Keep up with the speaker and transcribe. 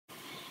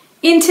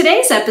In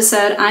today's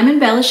episode, I'm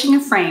embellishing a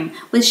frame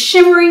with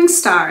shimmering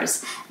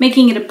stars,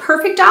 making it a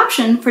perfect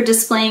option for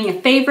displaying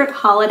a favorite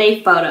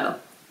holiday photo.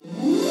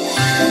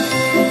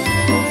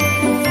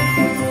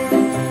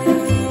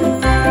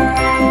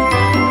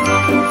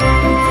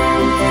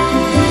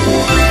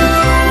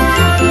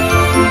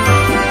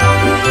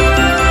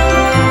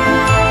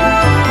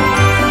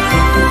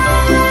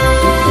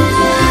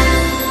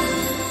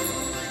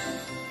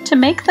 To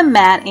make the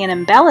mat and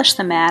embellish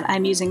the mat,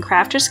 I'm using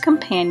Crafter's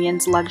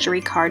Companion's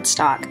luxury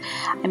cardstock.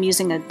 I'm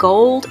using a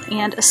gold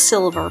and a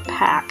silver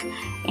pack,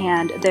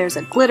 and there's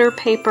a glitter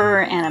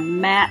paper and a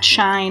matte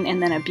shine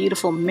and then a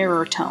beautiful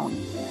mirror tone.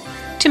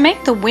 To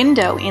make the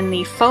window in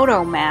the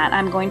photo mat,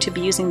 I'm going to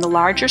be using the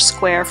larger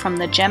square from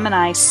the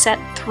Gemini Set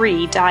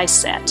 3 die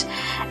set,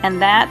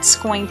 and that's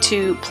going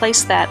to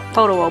place that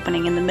photo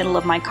opening in the middle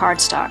of my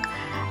cardstock.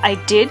 I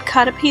did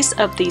cut a piece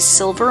of the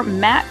silver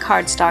matte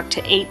cardstock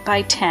to 8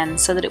 by 10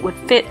 so that it would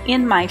fit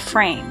in my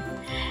frame.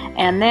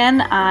 And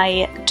then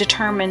I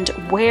determined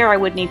where I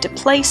would need to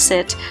place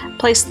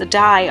the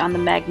die on the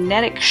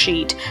magnetic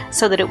sheet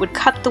so that it would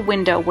cut the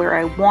window where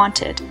I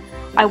wanted.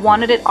 I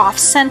wanted it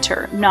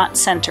off-center, not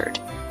centered.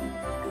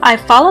 I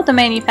followed the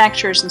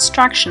manufacturer's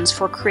instructions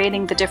for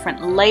creating the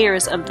different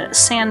layers of the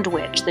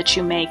sandwich that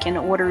you make in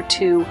order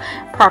to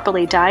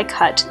properly die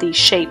cut the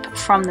shape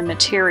from the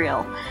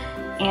material,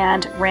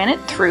 and ran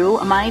it through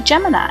my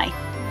Gemini.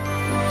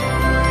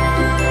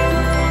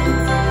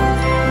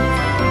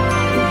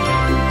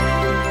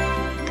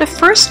 The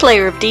first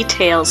layer of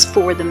details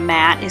for the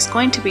mat is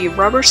going to be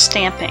rubber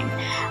stamping.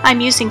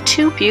 I'm using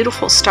two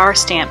beautiful star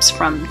stamps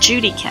from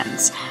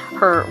Judykins,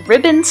 her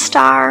Ribbon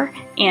Star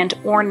and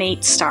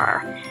Ornate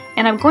Star,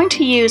 and I'm going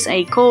to use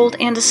a gold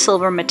and a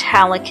silver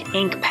metallic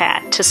ink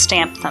pad to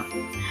stamp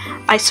them.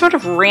 I sort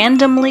of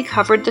randomly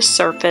covered the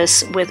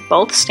surface with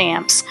both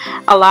stamps,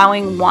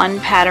 allowing one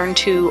pattern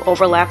to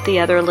overlap the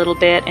other a little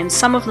bit and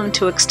some of them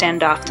to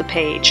extend off the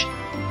page.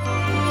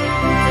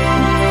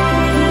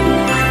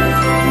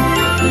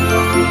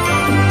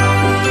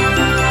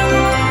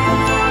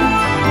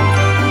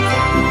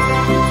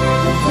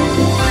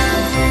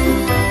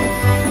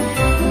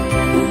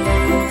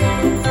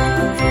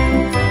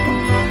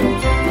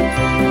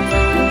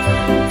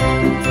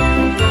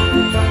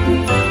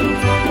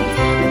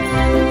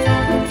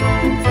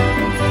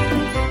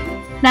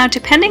 Now,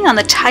 depending on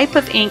the type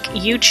of ink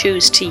you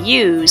choose to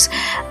use,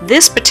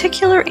 this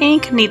particular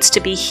ink needs to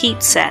be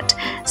heat set.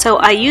 So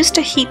I used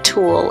a heat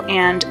tool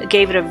and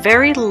gave it a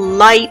very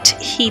light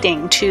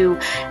heating to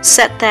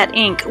set that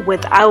ink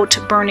without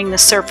burning the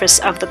surface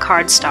of the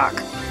cardstock.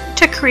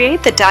 To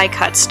create the die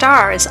cut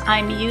stars,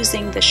 I'm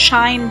using the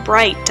Shine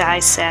Bright die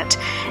set,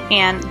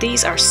 and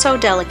these are so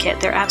delicate,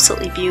 they're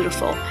absolutely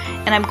beautiful.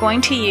 And I'm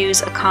going to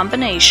use a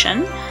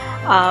combination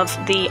of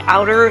the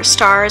outer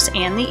stars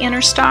and the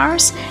inner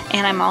stars,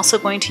 and I'm also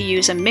going to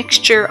use a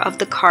mixture of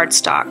the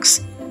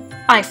cardstocks.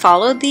 I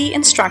followed the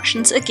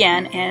instructions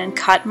again and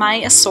cut my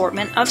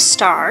assortment of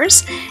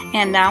stars,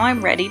 and now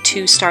I'm ready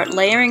to start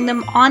layering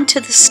them onto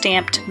the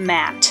stamped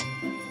mat.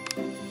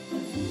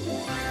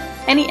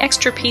 Any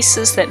extra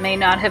pieces that may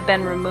not have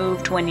been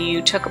removed when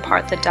you took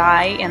apart the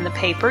die and the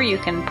paper, you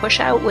can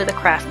push out with a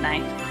craft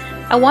knife.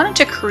 I wanted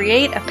to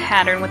create a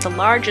pattern with the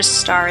largest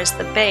star as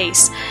the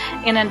base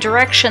in a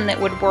direction that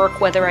would work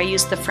whether I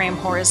used the frame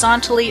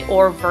horizontally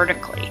or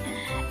vertically.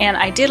 And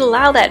I did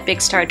allow that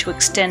big star to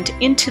extend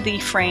into the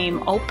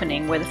frame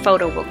opening where the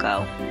photo will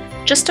go.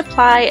 Just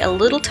apply a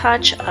little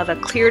touch of a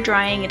clear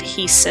drying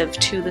adhesive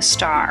to the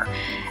star.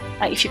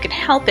 If you can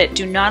help it,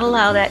 do not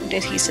allow that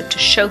adhesive to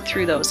show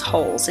through those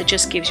holes. It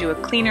just gives you a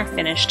cleaner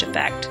finished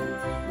effect.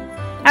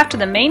 After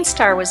the main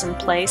star was in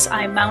place,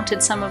 I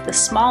mounted some of the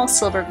small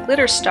silver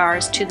glitter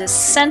stars to the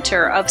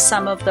center of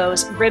some of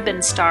those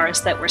ribbon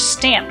stars that were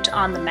stamped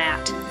on the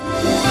mat.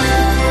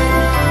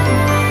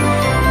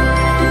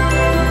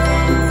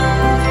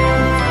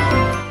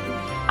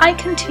 I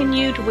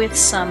continued with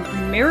some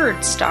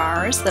mirrored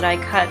stars that I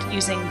cut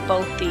using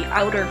both the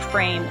outer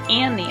frame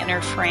and the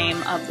inner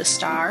frame of the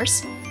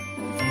stars.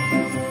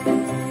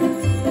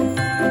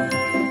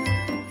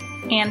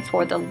 And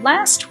for the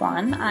last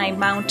one, I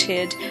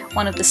mounted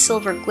one of the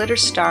silver glitter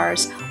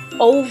stars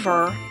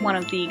over one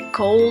of the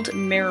gold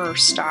mirror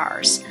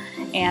stars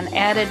and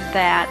added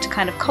that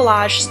kind of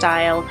collage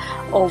style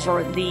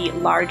over the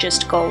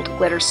largest gold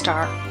glitter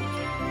star.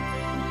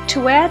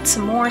 To add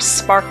some more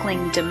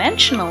sparkling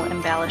dimensional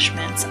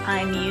embellishments,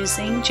 I'm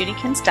using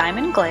Judykins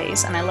Diamond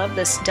Glaze, and I love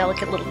this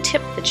delicate little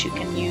tip that you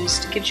can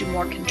use. It gives you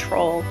more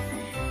control.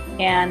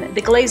 And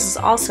the glaze is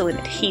also an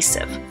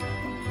adhesive.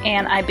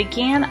 And I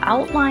began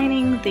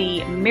outlining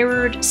the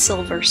mirrored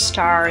silver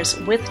stars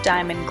with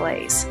diamond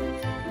glaze.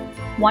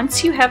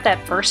 Once you have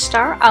that first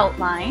star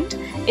outlined,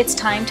 it's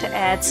time to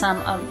add some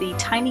of the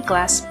tiny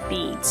glass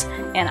beads.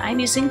 And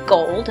I'm using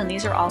gold, and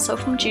these are also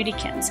from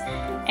Judykins.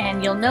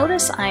 And you'll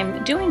notice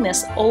I'm doing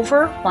this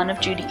over one of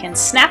Judykins'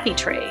 snappy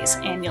trays,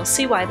 and you'll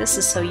see why this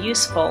is so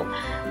useful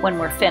when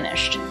we're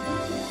finished.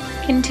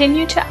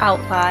 Continue to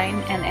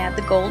outline and add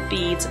the gold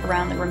beads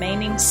around the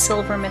remaining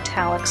silver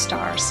metallic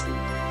stars.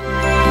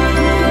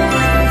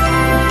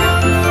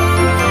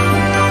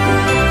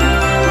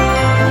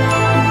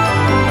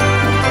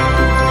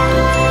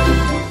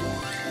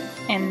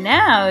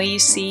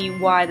 see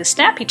why the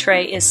snappy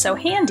tray is so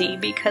handy,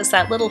 because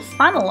that little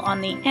funnel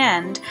on the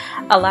end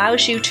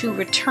allows you to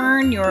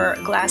return your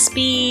glass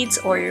beads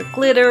or your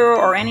glitter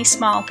or any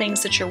small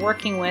things that you're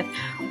working with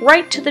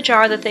right to the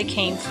jar that they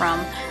came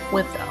from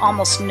with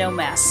almost no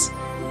mess.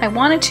 I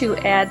wanted to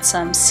add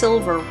some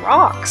silver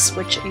rocks,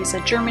 which is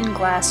a German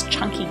glass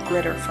chunky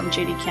glitter from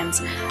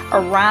Judykins,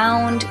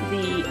 around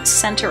the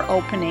center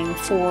opening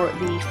for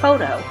the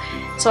photo.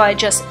 So I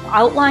just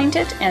outlined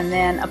it and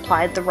then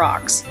applied the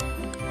rocks.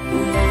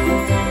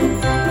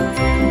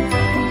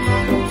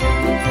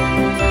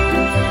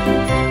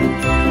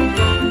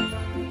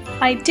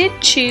 I did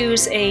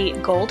choose a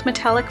gold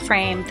metallic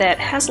frame that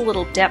has a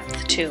little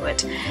depth to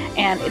it,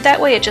 and that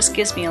way it just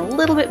gives me a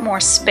little bit more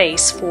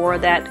space for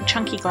that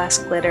chunky glass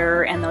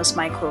glitter and those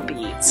micro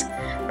beads.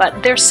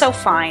 But they're so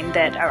fine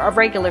that a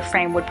regular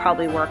frame would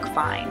probably work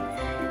fine.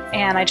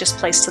 And I just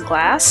placed the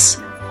glass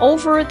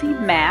over the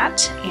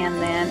mat and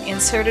then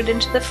insert it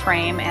into the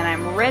frame, and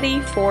I'm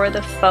ready for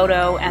the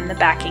photo and the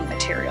backing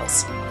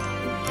materials.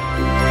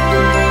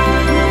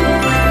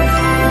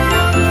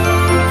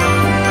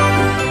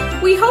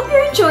 We hope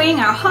you're enjoying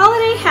our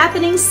Holiday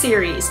Happenings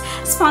series,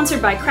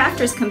 sponsored by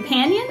Crafter's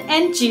Companion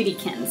and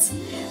Judykins.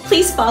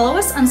 Please follow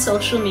us on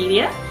social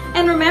media,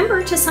 and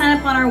remember to sign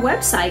up on our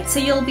website so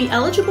you'll be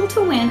eligible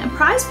to win a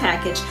prize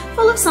package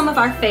full of some of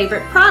our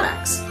favorite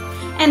products.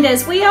 And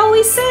as we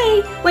always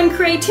say, when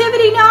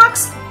creativity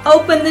knocks,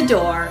 open the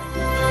door.